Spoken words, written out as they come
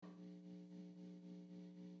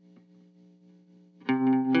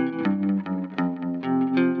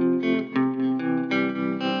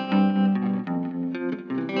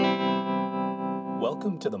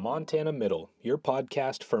to the Montana Middle, your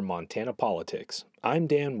podcast for Montana politics. I'm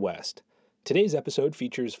Dan West. Today's episode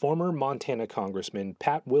features former Montana Congressman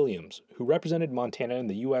Pat Williams, who represented Montana in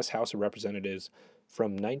the U.S. House of Representatives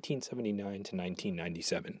from 1979 to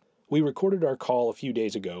 1997. We recorded our call a few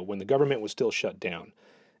days ago when the government was still shut down,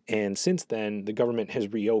 and since then the government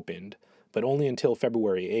has reopened, but only until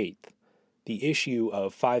February 8th. The issue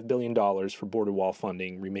of $5 billion for border wall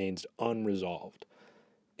funding remains unresolved.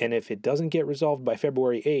 And if it doesn't get resolved by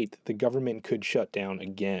February 8th, the government could shut down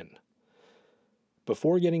again.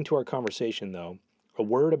 Before getting to our conversation, though, a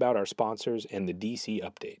word about our sponsors and the DC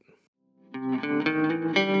update.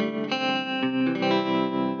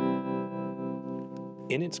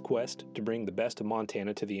 In its quest to bring the best of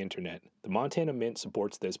Montana to the internet, the Montana Mint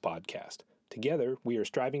supports this podcast. Together, we are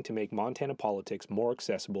striving to make Montana politics more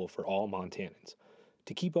accessible for all Montanans.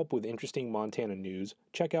 To keep up with interesting Montana news,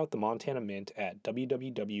 check out the Montana Mint at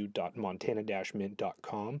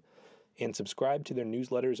www.montana-mint.com and subscribe to their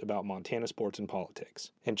newsletters about Montana sports and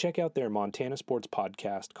politics. And check out their Montana sports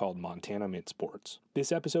podcast called Montana Mint Sports.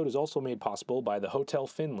 This episode is also made possible by the Hotel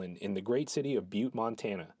Finlen in the great city of Butte,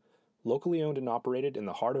 Montana. Locally owned and operated in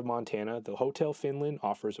the heart of Montana, the Hotel Finlen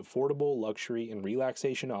offers affordable luxury and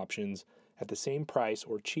relaxation options at the same price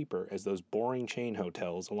or cheaper as those boring chain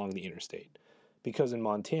hotels along the interstate. Because in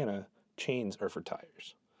Montana, chains are for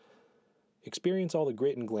tires. Experience all the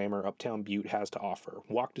grit and glamour Uptown Butte has to offer.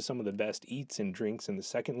 Walk to some of the best eats and drinks in the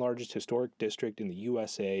second largest historic district in the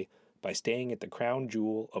USA by staying at the crown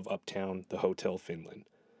jewel of Uptown, the Hotel Finlen.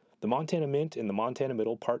 The Montana Mint and the Montana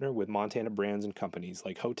Middle partner with Montana brands and companies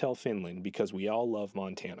like Hotel Finlen because we all love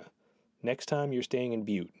Montana. Next time you're staying in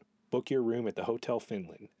Butte, book your room at the Hotel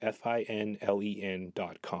Finlen,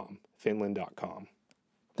 Finlen.com, finlen.com.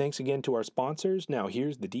 Thanks again to our sponsors. Now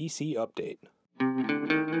here's the DC update.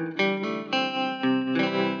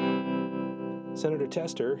 Senator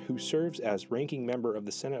Tester, who serves as ranking member of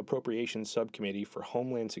the Senate Appropriations Subcommittee for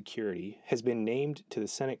Homeland Security, has been named to the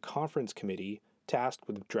Senate Conference Committee tasked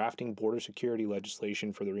with drafting border security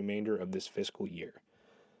legislation for the remainder of this fiscal year.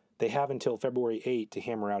 They have until February 8 to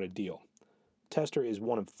hammer out a deal. Tester is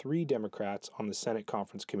one of 3 Democrats on the Senate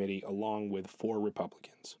Conference Committee, along with 4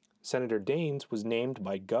 Republicans. Senator Daines was named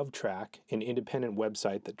by GovTrack, an independent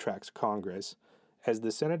website that tracks Congress, as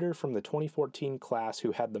the senator from the 2014 class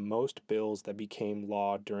who had the most bills that became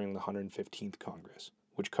law during the 115th Congress,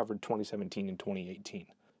 which covered 2017 and 2018.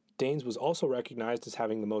 Daines was also recognized as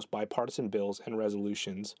having the most bipartisan bills and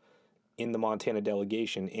resolutions in the Montana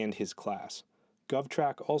delegation and his class.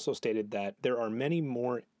 GovTrack also stated that there are many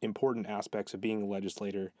more important aspects of being a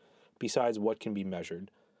legislator besides what can be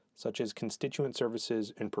measured, such as constituent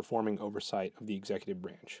services and performing oversight of the executive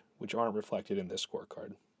branch, which aren't reflected in this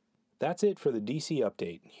scorecard. That's it for the DC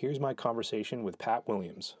update. Here's my conversation with Pat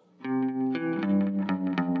Williams.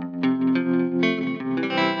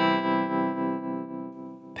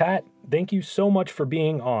 Pat, thank you so much for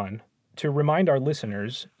being on. To remind our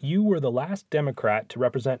listeners, you were the last Democrat to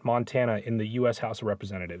represent Montana in the U.S. House of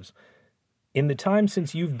Representatives. In the time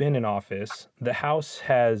since you've been in office, the House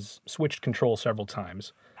has switched control several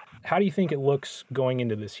times. How do you think it looks going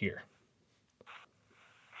into this year?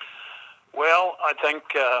 Well, I think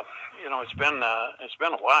it's been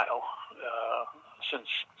a while since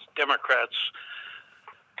Democrats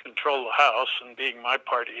control the House, and being my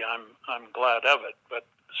party, I'm glad of it. But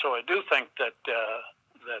so I do think that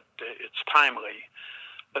it's timely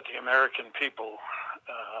that the American people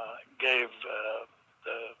gave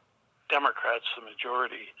the Democrats the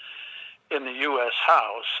majority in the U.S.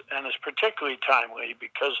 House, and is particularly timely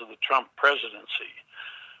because of the Trump presidency.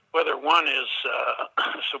 Whether one is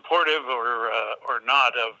supportive or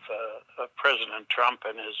not of President Trump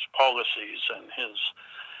and his policies and his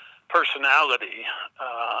personality,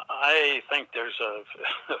 I think there's a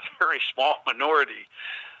very small minority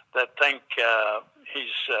that think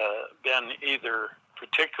he's been either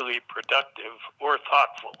particularly productive or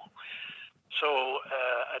thoughtful. So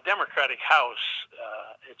a Democratic House,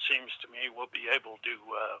 it seems to me, will be able to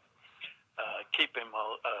keep him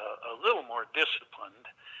a little more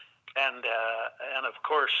disciplined. And of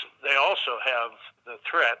course, they also have the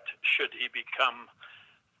threat, should he become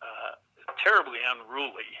terribly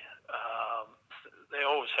unruly, they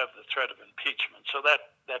always have the threat of impeachment. So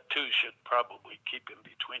that too should probably keep him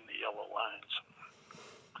between the yellow lines.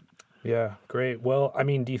 Yeah, great. Well, I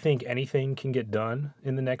mean, do you think anything can get done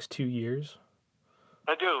in the next 2 years?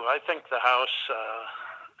 I do. I think the House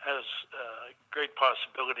has great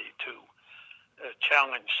possibility to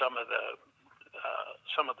challenge some of the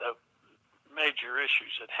major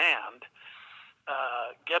issues at hand,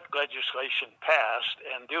 get legislation passed,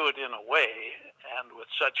 and do it in a way and with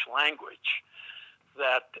such language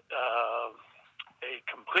that a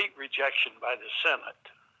complete rejection by the Senate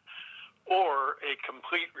or a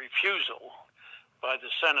complete refusal by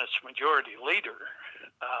the Senate's majority leader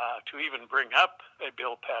to even bring up a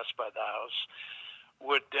bill passed by the House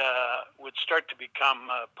would start to become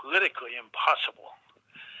politically impossible.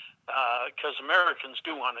 Because Americans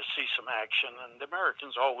do want to see some action, and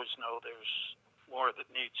Americans always know there's more that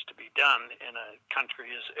needs to be done in a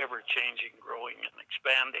country as ever-changing, growing, and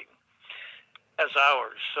expanding as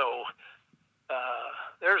ours. So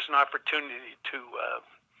there's an opportunity to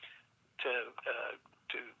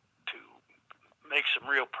make some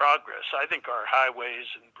real progress. I think our highways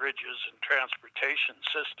and bridges and transportation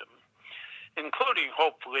system, including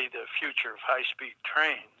hopefully the future of high-speed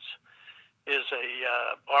trains, is a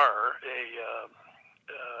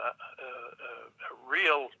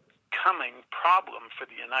real coming problem for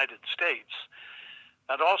the United States.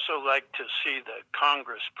 I'd also like to see the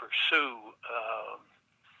Congress pursue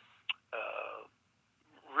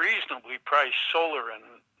reasonably priced solar and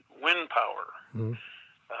wind power. Mm-hmm.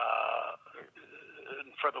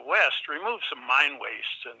 For the West, remove some mine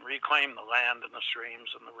waste and reclaim the land and the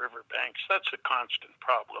streams and the river banks. That's a constant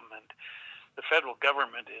problem, and the federal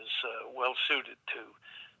government is well suited to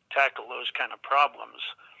tackle those kind of problems.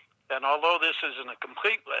 And although this isn't a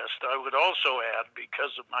complete list, I would also add,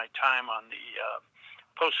 because of my time on the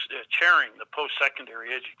chairing the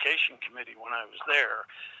post-secondary education committee when I was there,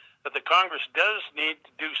 that the Congress does need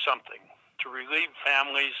to do something to relieve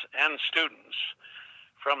families and students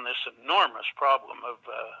from this enormous problem of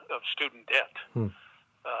student debt.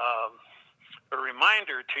 A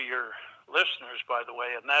reminder to your listeners, by the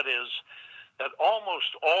way, and that is that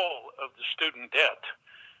almost all of the student debt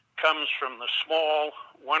comes from the small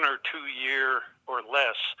 1 or 2 year or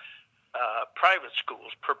less private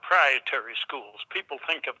schools, proprietary schools. People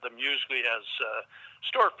think of them usually as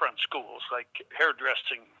storefront schools, like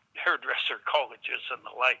hairdresser colleges and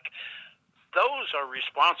the like. Those are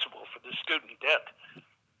responsible for the student debt,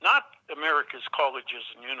 not America's colleges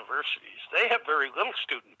and universities. They have very little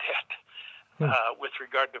student debt with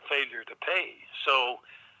regard to failure to pay. So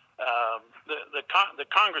the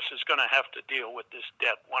Congress is going to have to deal with this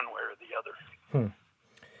debt one way or the other.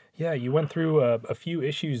 Yeah, you went through a few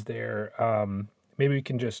issues there. Maybe we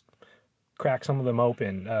can just crack some of them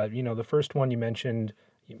open. The first one you mentioned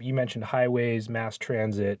highways, mass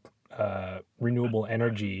transit, renewable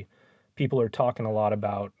energy. People are talking a lot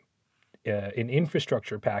about an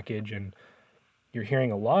infrastructure package, and you're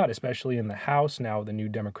hearing a lot, especially in the House now, the new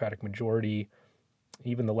Democratic majority,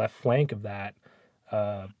 even the left flank of that,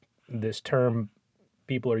 this term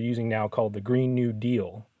people are using now called the Green New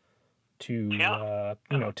Deal to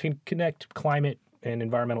to connect climate and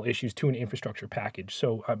environmental issues to an infrastructure package.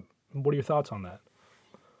 So what are your thoughts on that?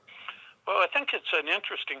 Well, I think it's an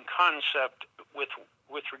interesting concept with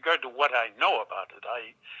regard to what I know about it.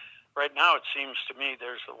 Right now, it seems to me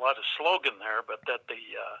there's a lot of slogan there, but that the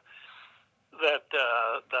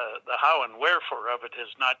how and wherefore of it has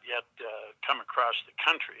not yet come across the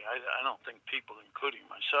country. I don't think people, including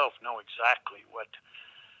myself, know exactly what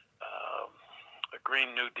a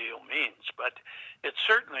Green New Deal means, but it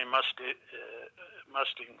certainly must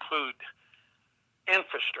include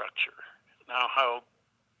infrastructure. Now, how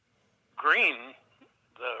green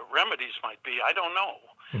the remedies might be, I don't know.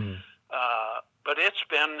 Mm-hmm. But it's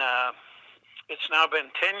now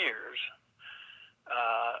been 10 years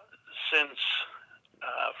since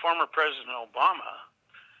former President Obama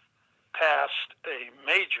passed a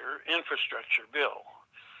major infrastructure bill.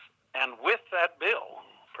 And with that bill,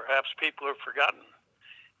 perhaps people have forgotten,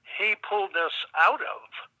 he pulled us out of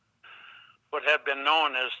what had been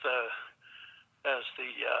known as the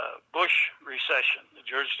Bush recession, the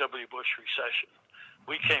George W. Bush recession.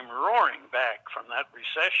 We came roaring back from that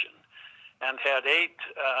recession and had 8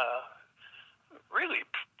 really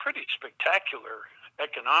pretty spectacular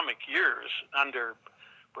economic years under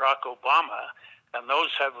Barack Obama, and those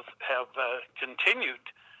have continued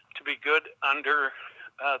to be good under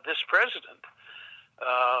this president.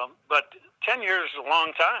 But 10 years is a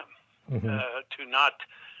long time to not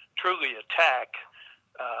truly attack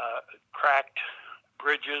cracked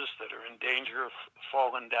bridges that are in danger of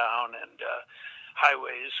falling down, and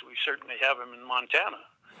highways. We certainly have them in Montana.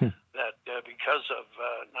 That because of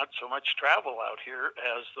not so much travel out here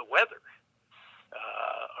as the weather,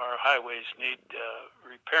 our highways need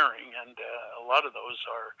repairing, and a lot of those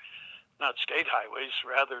are not state highways,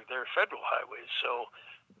 rather they're federal highways. So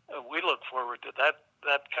we look forward to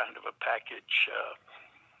that kind of a package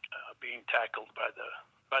being tackled by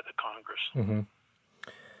the Congress. Mm-hmm.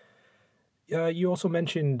 You also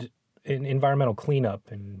mentioned an environmental cleanup,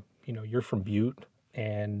 and you're from Butte,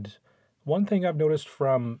 and One thing I've noticed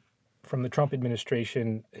from the Trump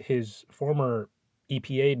administration, his former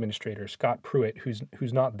EPA administrator Scott Pruitt,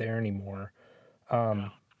 who's not there anymore, Yeah.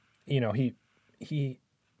 you know, he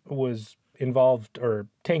was involved or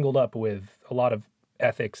tangled up with a lot of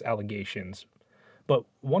ethics allegations. But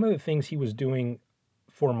one of the things he was doing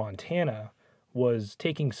for Montana was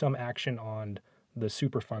taking some action on the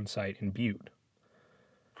Superfund site in Butte.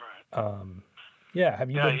 Right. Yeah, have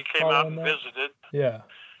you Yeah, been he came out following and that? visited. Yeah.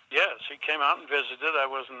 Yes, he came out and visited. I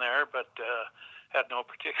wasn't there, but had no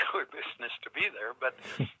particular business to be there, but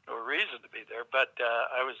no reason to be there. But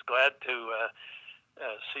I was glad to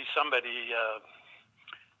see somebody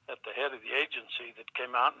at the head of the agency that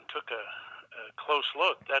came out and took a close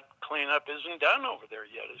look. That cleanup isn't done over there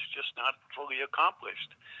yet. It's just not fully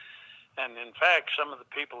accomplished. And in fact, some of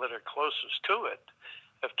the people that are closest to it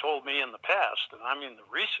have told me in the past, and I mean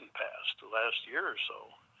the recent past, the last year or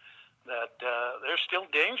so, that there's still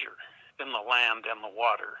danger in the land and the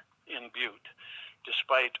water in Butte,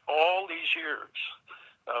 despite all these years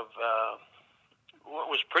of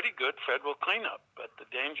what was pretty good federal cleanup. But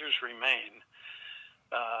the dangers remain,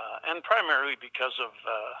 and primarily because of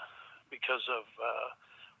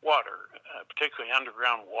water, particularly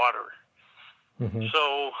underground water. Mm-hmm.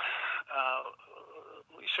 So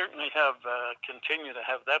we certainly have continue to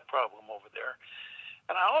have that problem over there.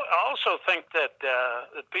 And I also think that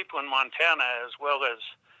that people in Montana, as well as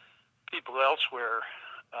people elsewhere,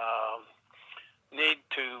 need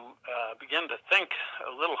to begin to think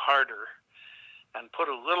a little harder and put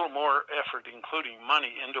a little more effort, including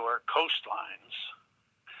money, into our coastlines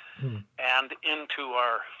and into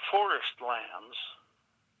our forest lands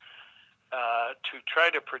to try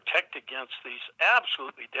to protect against these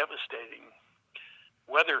absolutely devastating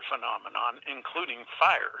weather phenomenon, including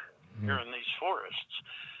fire here in these forests,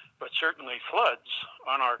 but certainly floods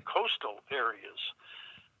on our coastal areas.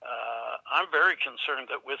 I'm very concerned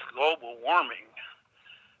that with global warming,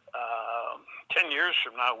 10 years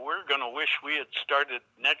from now, we're going to wish we had started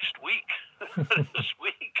next week, this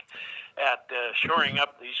week, at shoring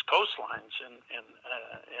up these coastlines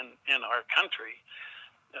in our country,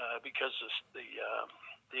 because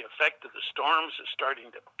the effect of the storms is starting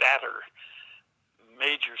to batter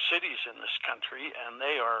major cities in this country, and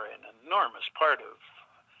they are an enormous part of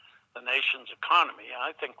the nation's economy.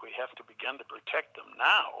 I think we have to begin to protect them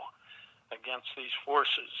now against these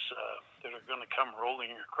forces that are going to come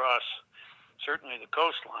rolling across certainly the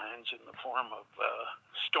coastlines in the form of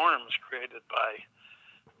storms created by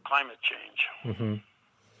climate change. Mm-hmm.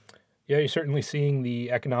 Yeah, you're certainly seeing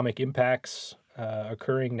the economic impacts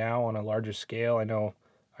occurring now on a larger scale. I know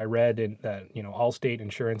I read that Allstate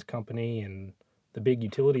Insurance Company and the big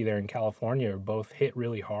utility there in California are both hit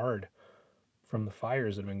really hard from the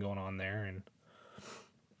fires that have been going on there, and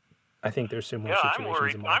I think there's similar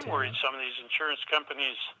situations in Montana. I'm worried some of these insurance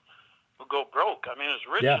companies will go broke. I mean, as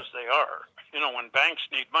rich as they are, when banks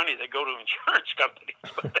need money, they go to insurance companies.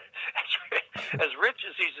 But as rich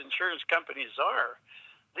as these insurance companies are,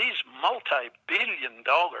 these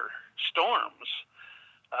multi-billion-dollar storms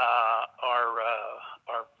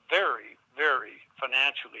are very, very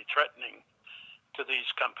financially threatening to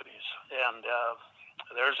these companies, and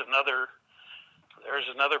there's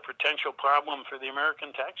another potential problem for the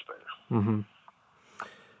American taxpayer. Mm-hmm.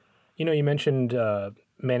 You mentioned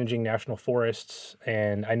managing national forests,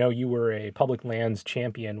 and I know you were a public lands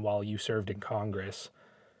champion while you served in Congress.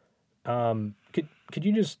 Could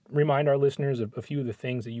you just remind our listeners of a few of the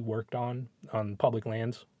things that you worked on public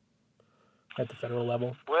lands at the federal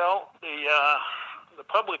level? Well, the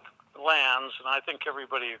public lands, and I think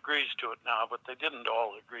everybody agrees to it now, but they didn't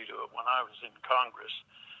all agree to it when I was in Congress.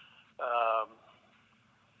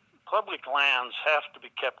 Public lands have to be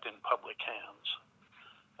kept in public hands.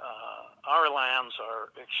 Our lands are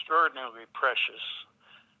extraordinarily precious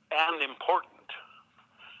and important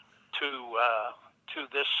to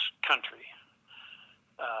this country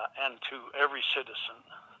and to every citizen.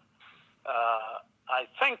 I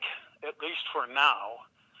think, at least for now,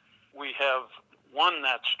 we have won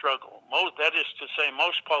that struggle. That is to say,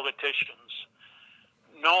 most politicians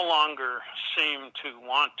no longer seem to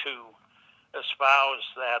want to espouse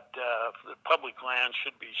that the public land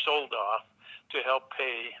should be sold off to help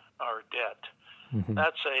pay our debt. Mm-hmm.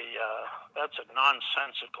 That's a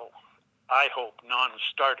nonsensical, I hope,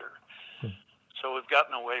 non-starter. Mm-hmm. So we've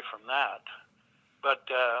gotten away from that. But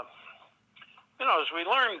as we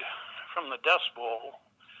learned from the Dust Bowl,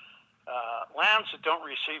 lands that don't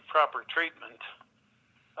receive proper treatment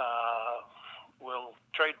will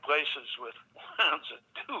trade places with lands that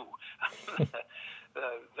do.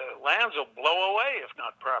 The lands will blow away if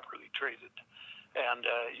not properly treated. And,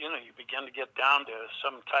 you begin to get down to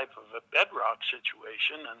some type of a bedrock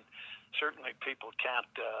situation, and certainly people can't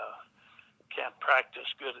practice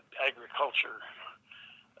good agriculture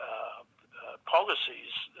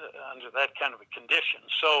policies under that kind of a condition.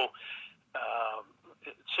 So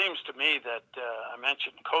it seems to me that I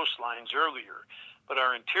mentioned coastlines earlier, but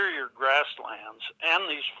our interior grasslands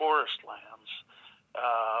and these forest lands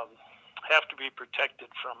have to be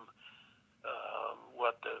protected from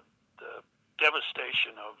what the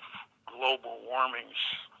devastation of global warmings,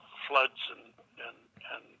 floods, and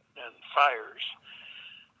fires.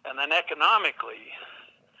 And then economically,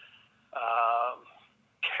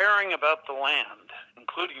 caring about the land,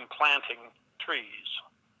 including planting trees,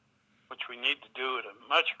 which we need to do at a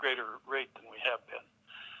much greater rate than we have been.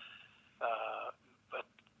 But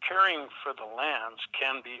caring for the lands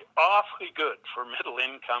can be awfully good for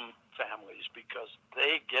middle-income families because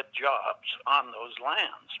they get jobs on those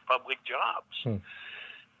lands, public jobs. And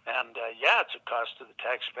it's a cost to the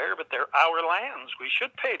taxpayer, but they're our lands. We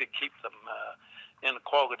should pay to keep them in a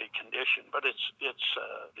quality condition. But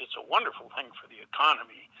it's a wonderful thing for the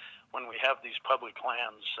economy when we have these public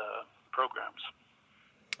lands programs.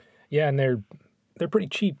 Yeah, and they're pretty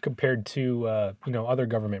cheap compared to other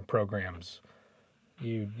government programs.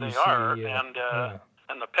 You they see, are, and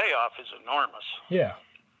the payoff is enormous. Yeah.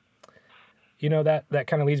 That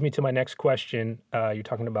kind of leads me to my next question. You're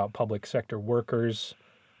talking about public sector workers.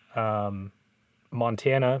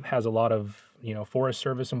 Montana has a lot of, Forest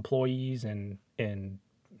Service employees and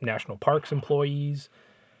national parks employees.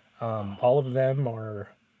 All of them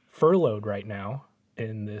are furloughed right now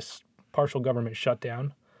in this partial government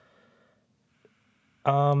shutdown.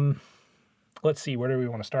 Let's see, where do we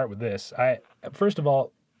want to start with this? First of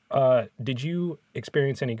all, did you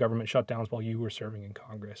experience any government shutdowns while you were serving in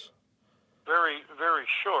Congress? Very, very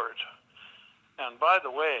short. And by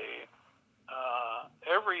the way,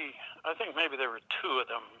 I think maybe there were two of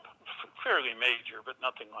them, fairly major, but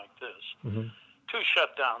nothing like this. Mm-hmm. Two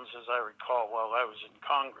shutdowns, as I recall, while I was in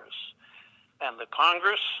Congress. And the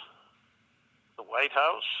Congress, the White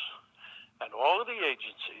House, and all of the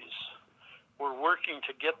agencies were working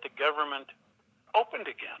to get the government opened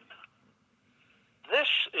again. This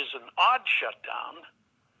is an odd shutdown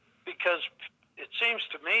because it seems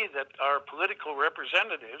to me that our political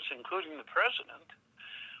representatives, including the president,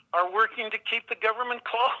 are working to keep the government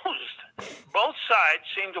closed. Both sides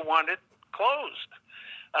seem to want it closed,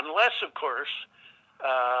 unless, of course,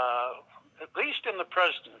 at least in the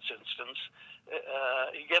president's instance,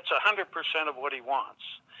 he gets 100% of what he wants.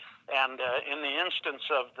 And in the instance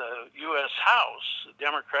of the U.S. House, the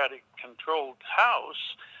Democratic-controlled House,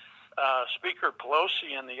 Speaker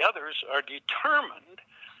Pelosi and the others are determined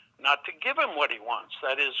not to give him what he wants.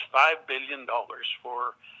 That is $5 billion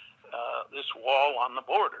for this wall on the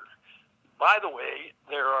border. By the way,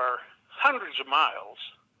 there are hundreds of miles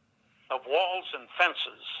of walls and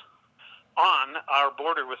fences on our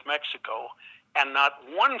border with Mexico, and not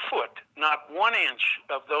 1 foot, not 1 inch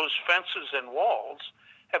of those fences and walls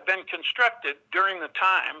have been constructed during the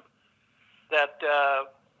time that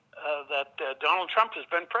Donald Trump has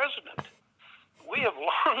been president. We have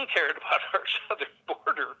long cared about our southern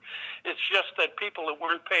border. It's just that people that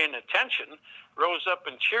weren't paying attention rose up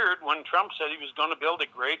and cheered when Trump said he was going to build a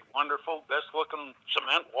great, wonderful, best-looking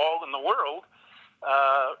cement wall in the world.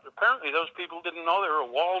 Apparently those people didn't know there were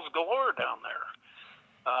walls galore down there.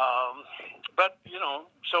 But,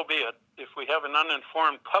 so be it. If we have an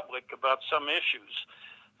uninformed public about some issues,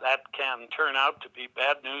 that can turn out to be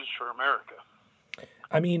bad news for America.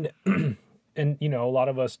 I mean, and, a lot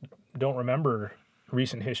of us don't remember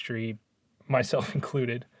recent history, myself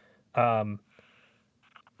included.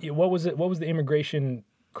 What was the immigration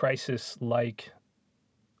crisis like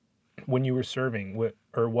when you were serving,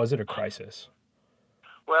 or was it a crisis?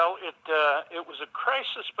 Well, it was a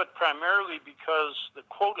crisis, but primarily because the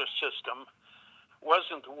quota system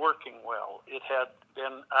wasn't working well. It had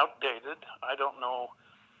been outdated. I don't know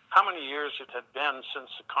how many years it had been since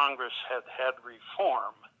the Congress had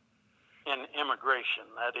reform in immigration.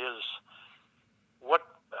 That is,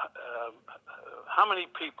 how many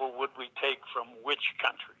people would we take from which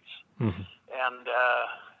countries? Mm-hmm. And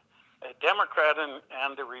a Democrat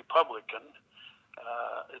and a Republican.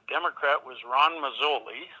 A Democrat was Ron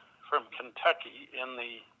Mazzoli from Kentucky in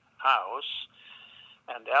the House,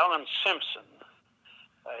 and Alan Simpson,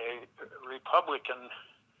 a Republican.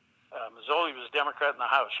 Mazzoli was Democrat in the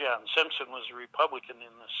House, and Simpson was a Republican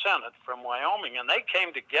in the Senate from Wyoming, and they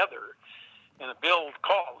came together in a bill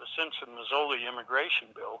called the Simpson-Mazzoli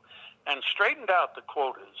Immigration Bill and straightened out the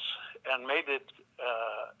quotas and made it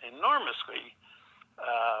enormously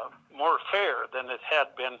more fair than it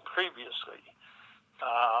had been previously.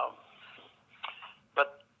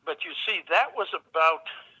 But you see, that was about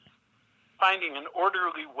finding an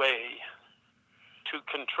orderly way to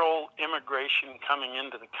control immigration coming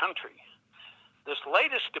into the country. This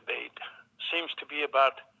latest debate seems to be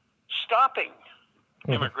about stopping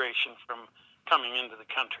immigration from coming into the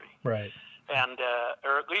country, right? And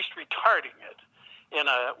or at least retarding it in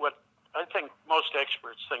what I think most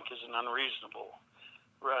experts think is an unreasonably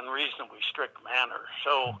strict manner.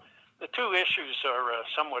 So the two issues are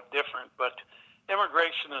somewhat different, but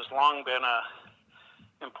immigration has long been an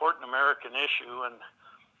important American issue, and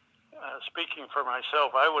speaking for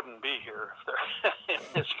myself, I wouldn't be here if there, in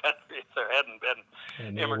this country if there hadn't been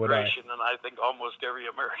immigration, and I think almost every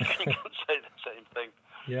American can say the same thing.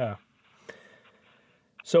 Yeah.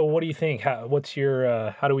 So what do you think? How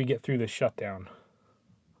do we get through this shutdown?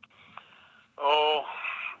 Oh,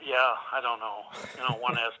 yeah, I don't know.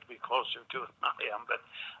 One has to be closer to it than I am, but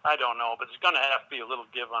I don't know. But it's going to have to be a little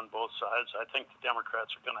give on both sides. I think the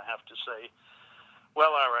Democrats are going to have to say,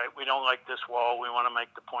 well, all right, we don't like this wall. We want to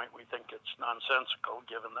make the point we think it's nonsensical,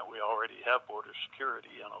 given that we already have border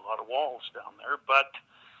security and a lot of walls down there. But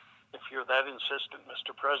if you're that insistent,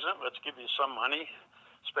 Mr. President, let's give you some money,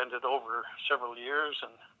 spend it over several years,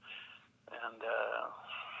 and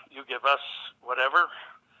you give us whatever.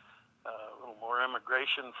 A little more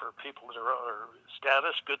immigration for people that are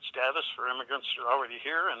good status for immigrants that are already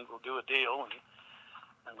here, and we'll do a deal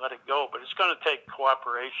and let it go. But it's going to take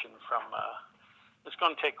cooperation from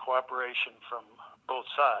both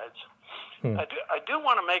sides. I do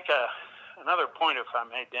want to make another point, if I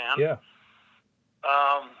may, Dan. Yeah.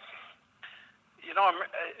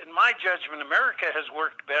 In my judgment, America has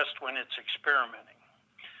worked best when it's experimenting.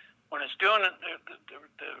 When it's doing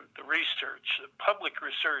the research, the public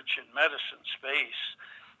research in medicine, space,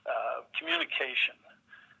 communication.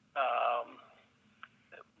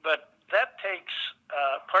 But that takes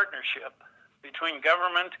partnership between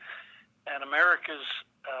government and America's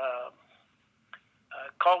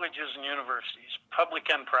colleges and universities, public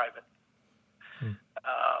and private.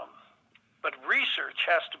 But research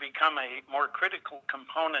has to become a more critical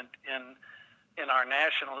component in our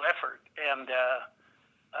national effort. And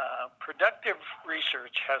productive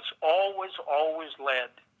research has always led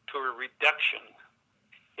to a reduction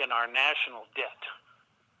in our national debt,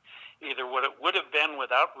 either what it would have been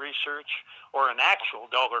without research or an actual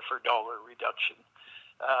dollar-for-dollar reduction.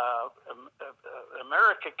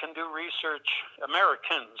 America can do research.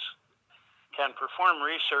 Americans can perform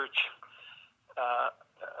research,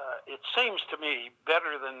 it seems to me,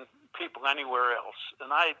 better than people anywhere else.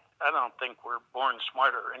 And I don't think we're born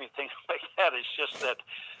smarter or anything like that. It's just that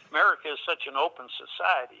America is such an open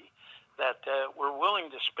society that we're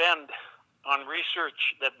willing to spend on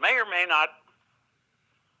research that may or may not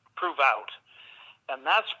prove out. And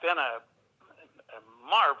that's been a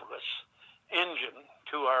marvelous engine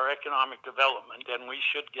to our economic development, and we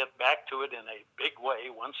should get back to it in a big way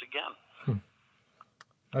once again.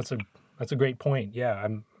 That's a great point. Yeah,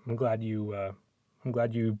 I'm glad you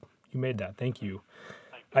made that. Thank you.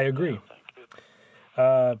 I agree.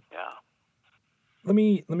 Yeah. Let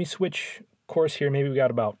me switch course here. Maybe we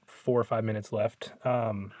got about 4 or 5 minutes left.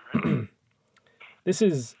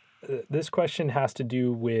 This question has to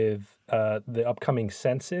do with the upcoming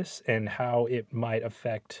census and how it might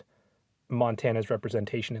affect Montana's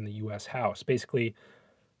representation in the U.S. House. Basically,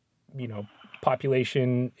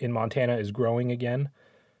 population in Montana is growing again.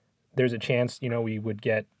 There's a chance, we would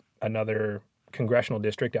get another congressional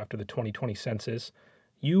district after the 2020 census.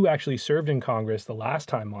 You actually served in Congress the last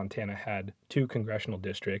time Montana had 2 congressional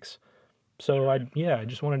districts. So I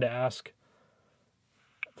just wanted to ask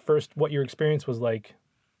first what your experience was like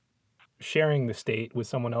sharing the state with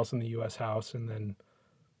someone else in the U.S. House, and then,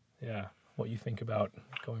 what you think about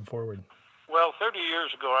going forward. Well, 30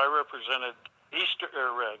 years ago, I represented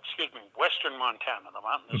Western Montana, the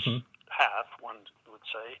mountainous half, one would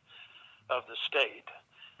say, of the state.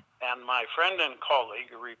 And my friend and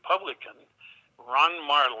colleague, a Republican, Ron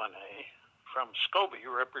Marlene from Scobie,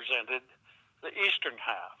 represented the eastern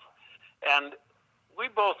half. And we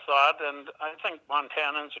both thought, and I think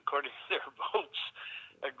Montanans, according to their votes,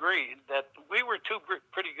 agreed that we were 2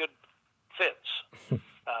 pretty good fits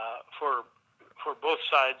for both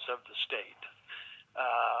sides of the state.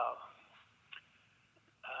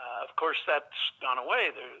 Of course, that's gone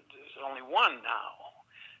away. There's only one now.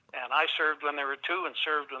 And I served when there were 2 and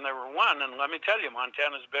served when there were 1. And let me tell you,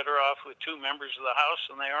 Montana's better off with 2 members of the House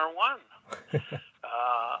than they are 1.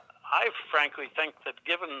 I frankly think that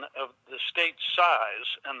given the state's size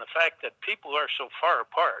and the fact that people are so far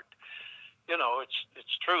apart,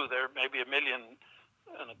 it's true there may be 1.25 million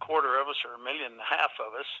of us or 1.5 million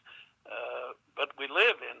of us, but we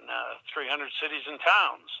live in 300 cities and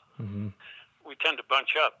towns. Mm-hmm. We tend to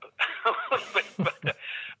bunch up a little bit,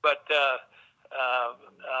 but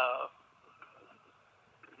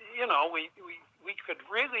we could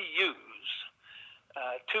really use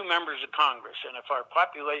 2 members of Congress, and if our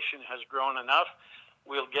population has grown enough,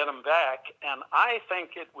 we'll get them back, and I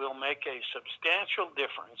think it will make a substantial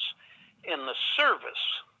difference in the service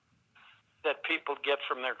that people get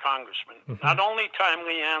from their congressman. Mm-hmm. Not only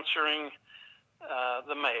timely answering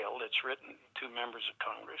the mail that's written to members of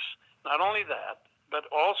Congress, not only that, but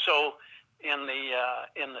also in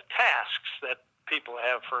the tasks that people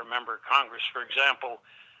have for a member of Congress. For example,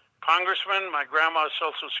 Congressman, my grandma's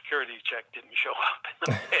Social Security check didn't show up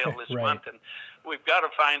in the mail this right. month, and we've got to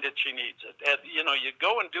find it. She needs it. And, you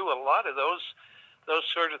go and do a lot of those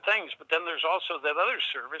sort of things, but then there's also that other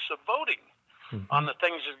service of voting mm-hmm. on the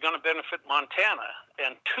things that are going to benefit Montana,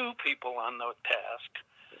 and 2 people on the task,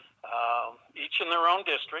 each in their own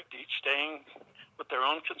district, each staying with their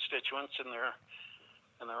own constituents in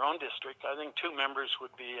their own district. I think 2 members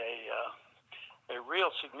would be a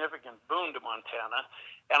real significant boon to Montana.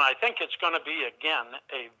 And I think it's going to be, again,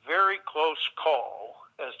 a very close call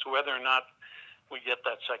as to whether or not we get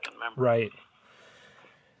that second member. Right.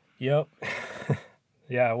 Yep.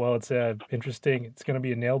 Yeah, well, it's interesting. It's going to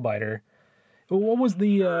be a nail biter. What was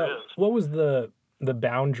the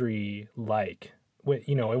boundary like?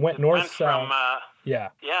 It went north, south.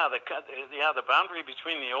 The boundary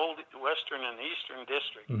between the old Western and Eastern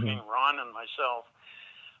District, mm-hmm. between Ron and myself,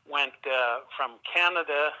 went from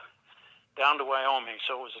Canada down to Wyoming.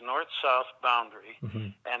 So it was a north-south boundary,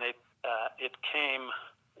 mm-hmm. and it came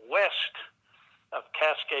west of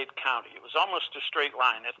Cascade County. It was almost a straight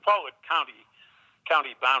line. It followed county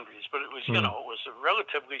boundaries, but it was mm-hmm. It was a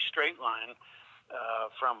relatively straight line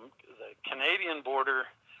from the Canadian border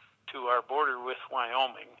to our border with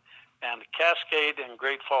Wyoming. And Cascade and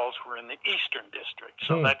Great Falls were in the Eastern District.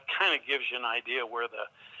 So that kind of gives you an idea where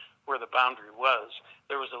the boundary was.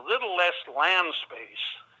 There was a little less land space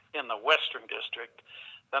in the Western District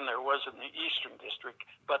than there was in the Eastern District,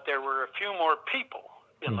 but there were a few more people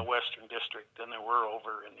in the Western District than there were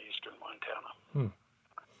over in Eastern Montana.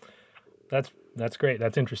 That's great.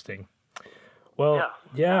 That's interesting. Well,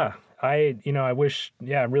 yeah, I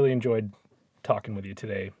really enjoyed talking with you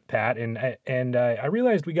today, Pat, and I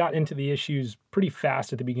realized we got into the issues pretty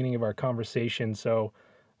fast at the beginning of our conversation, so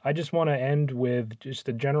I just want to end with just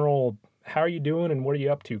a general "how are you doing and what are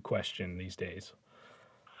you up to" question these days.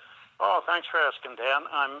 Oh, thanks for asking, Dan.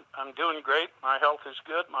 I'm doing great. My health is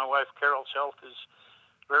good. My wife Carol's health is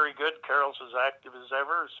very good. Carol's as active as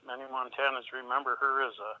ever. As many Montanans remember her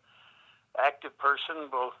as a active person,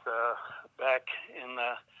 both back in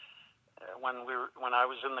the when I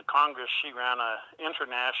was in the Congress. She ran an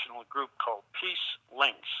international group called Peace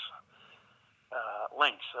Links.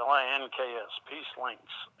 Links, Links, Peace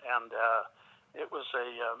Links, and it was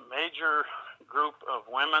a major group of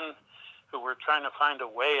women who were trying to find a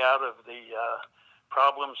way out of the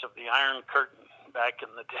problems of the Iron Curtain back in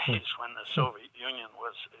the days when the Soviet Union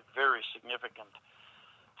was a very significant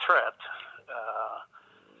threat.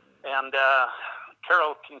 And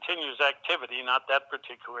Carol continues activity, not that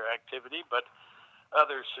particular activity, but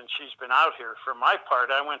others since she's been out here. For my part,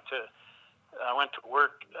 I went to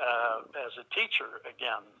work as a teacher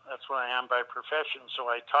again. That's what I am by profession. So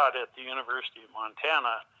I taught at the University of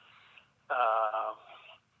Montana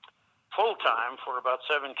full-time for about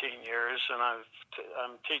 17 years, and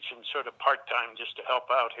I'm teaching sort of part-time just to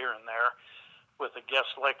help out here and there with a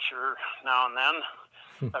guest lecture now and then.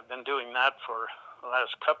 I've been doing that for the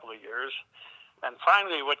last couple of years. And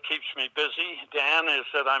finally, what keeps me busy, Dan, is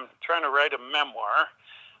that I'm trying to write a memoir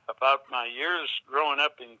about my years growing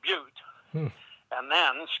up in Butte, and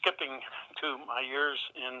then skipping to my years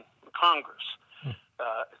in Congress.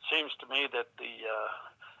 It seems to me that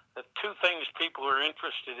the 2 things people are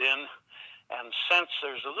interested in, and since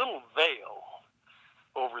there's a little veil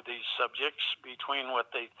over these subjects between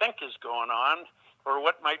what they think is going on or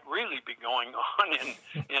what might really be going on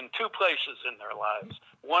in 2 places in their lives.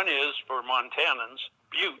 One is, for Montanans,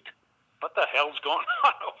 Butte. What the hell's going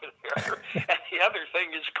on over there? And the other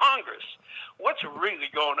thing is Congress. What's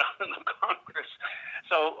really going on in the Congress?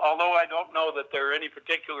 So although I don't know that there are any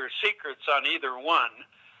particular secrets on either one,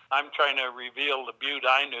 I'm trying to reveal the Butte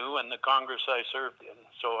I knew and the Congress I served in.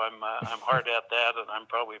 So I'm hard at that, and I'm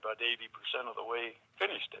probably about 80% of the way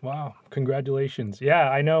finished it. Wow. Congratulations.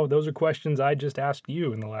 Yeah, I know. Those are questions I just asked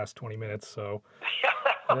you in the last 20 minutes. So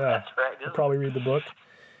That's right. I'll probably read the book.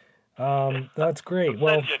 That's great. I'll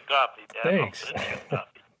send you a copy, Dan. Thanks.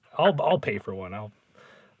 I'll pay for one. I'll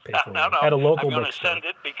pay for one. No. At a local I'm going to bookstore. send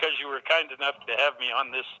it because you were kind enough to have me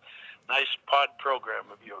on this nice pod program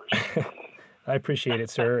of yours. I appreciate it,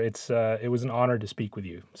 sir. It was an honor to speak with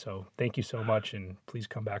you. So thank you so much, and please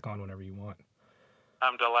come back on whenever you want.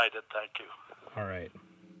 I'm delighted. Thank you. All right.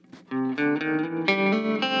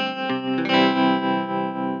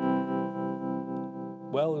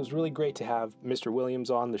 Well, it was really great to have Mr. Williams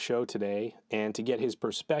on the show today and to get his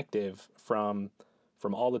perspective from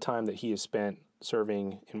all the time that he has spent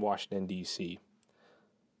serving in Washington, D.C.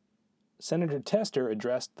 Senator Tester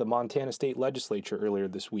addressed the Montana State Legislature earlier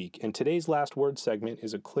this week, and today's Last Word segment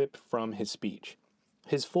is a clip from his speech.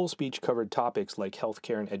 His full speech covered topics like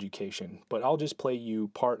healthcare and education, but I'll just play you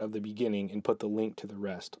part of the beginning and put the link to the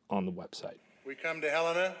rest on the website. We come to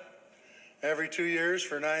Helena every 2 years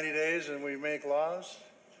for 90 days and we make laws,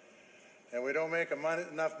 and we don't make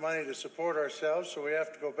enough money to support ourselves, so we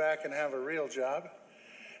have to go back and have a real job,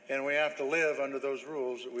 and we have to live under those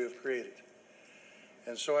rules that we have created.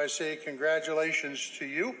 And so I say congratulations to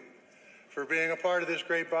you for being a part of this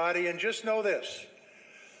great body, and just know this.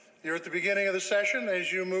 You're at the beginning of the session.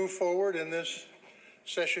 As you move forward and this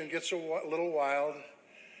session gets a little wild,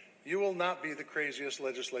 you will not be the craziest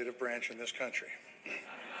legislative branch in this country.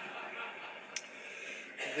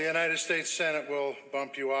 The United States Senate will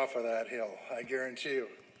bump you off of that hill, I guarantee you.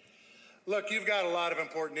 Look, you've got a lot of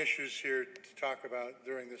important issues here to talk about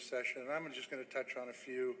during this session, and I'm just going to touch on a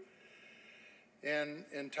few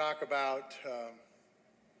and talk about,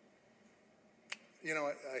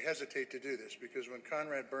 I hesitate to do this because when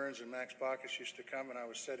Conrad Burns and Max Baucus used to come and I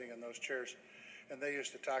was sitting in those chairs and they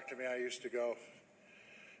used to talk to me, I used to go,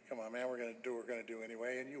 come on, man, we're going to do what we're going to do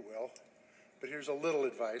anyway, and you will. But here's a little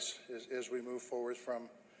advice as we move forward from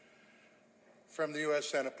the U.S.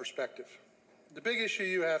 Senate perspective. The big issue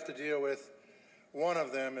you have to deal with, one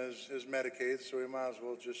of them is Medicaid, so we might as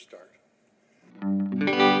well just start.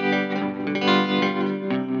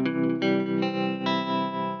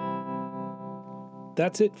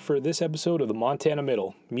 That's it for this episode of the Montana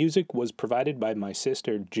Middle. Music was provided by my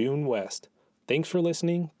sister, June West. Thanks for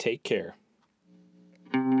listening. Take care.